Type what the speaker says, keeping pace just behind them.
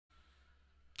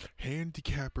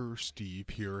Handicapper Steve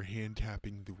here,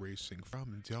 handicapping the racing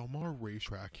from Del Mar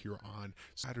Racetrack here on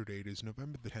Saturday. It is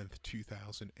November the 10th,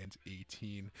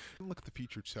 2018. And look at the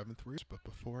featured 7th race, but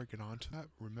before I get on to that,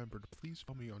 remember to please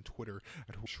follow me on Twitter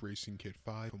at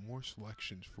HorseRacingKid5 for more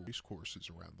selections for race courses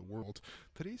around the world.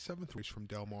 Today's 7th race from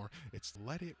Del Mar, it's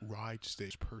Let It Ride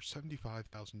Stakes per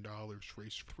 $75,000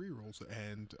 race for 3-year-olds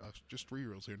and just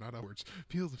 3-year-olds here, not upwards.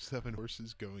 Field of 7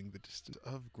 horses going the distance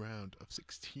of ground of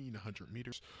 1,600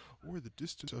 meters or the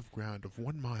distance of ground of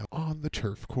 1 mile on the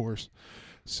turf course.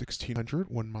 1,600,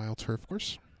 1 mile turf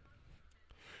course.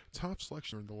 Top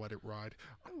selection in the Let It Ride.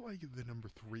 I like the number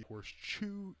 3 horse,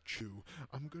 Choo Choo.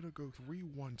 I'm going to go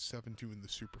 3-1-7-2 in the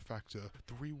superfecta.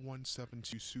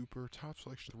 3-1-7-2 super. Top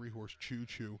selection 3 horse, Choo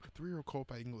Choo. 3-year-old colt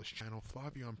by English Channel.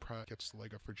 Flavion Pratt gets the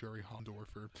leg up for Jerry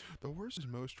Hondorfer. The horse's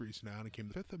most recent outing came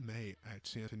the 5th of May at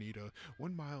Santa Anita.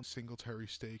 1 mile Singletary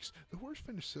Stakes. The horse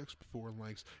finished 6th before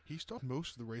lengths. He stopped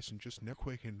most of the race and just never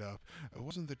quickened up. It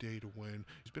wasn't the day to win.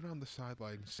 He's been on the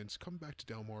sidelines since. Come back to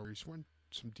Del Mar. He's run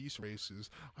some decent races.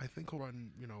 I think he'll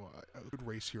run, a good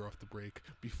race here off the break.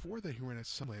 Before that, he ran at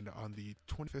Sunland on the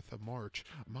 25th of March.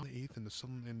 I'm on the 8th in the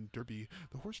Sunland Derby.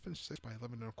 The horse finished 6th by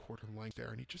 11.25 lengths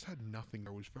there, and he just had nothing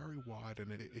there. It was very wide, and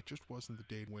it just wasn't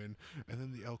the day to win. And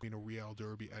then the El Camino Real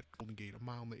Derby at Golden Gate, a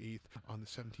mile on the 8th on the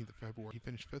 17th of February. He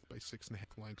finished 5th by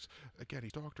 6.5 lengths. Again, he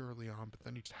stalked early on, but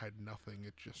then he just had nothing.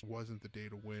 It just wasn't the day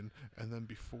to win. And then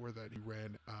before that, he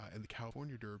ran in the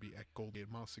California Derby at Golden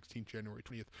Gate, mile 16, January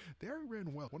 20th. There he ran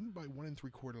well, won by 1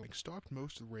 3/4 lengths, stopped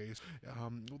most of the race,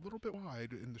 a little bit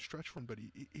wide in the stretch run, but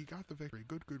he got the victory.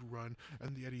 Good run.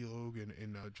 And the Eddie Logan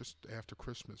in just after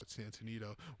Christmas at Santa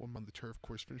Anita, won on the turf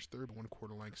course, finished 3rd by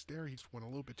 1/4 lengths. There he just went a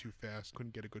little bit too fast,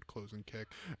 couldn't get a good closing kick.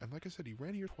 And like I said, he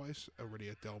ran here twice already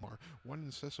at Del Mar. Won in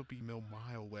the Cecil B. Mill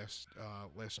Mile last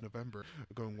November,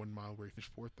 going 1 mile where he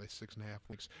finished 4th by 6.5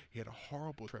 lengths. He had a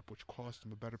horrible trip, which cost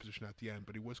him a better position at the end,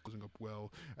 but he was closing up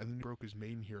well. And then he broke his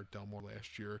maiden here at Del Mar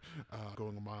last year,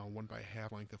 going a mile, won by a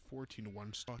half length of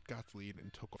 14-1. Stott got the lead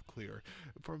and took off clear.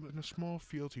 From in a small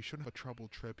field, he shouldn't have a trouble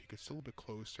trip. He could still a bit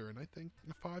closer, and I think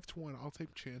 5-1, I'll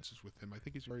take chances with him. I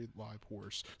think he's a very live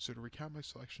horse. So to recount my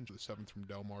selections for the 7th from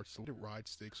Del Mar, it's the Let It Ride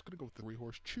Stakes. Gonna go with the 3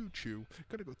 horse, Choo Choo.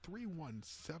 Gonna go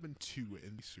 3-1-7-2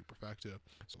 in the superfecta.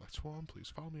 So that's all. Please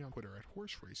follow me on Twitter at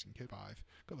HorseRacingKid5.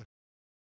 Good luck.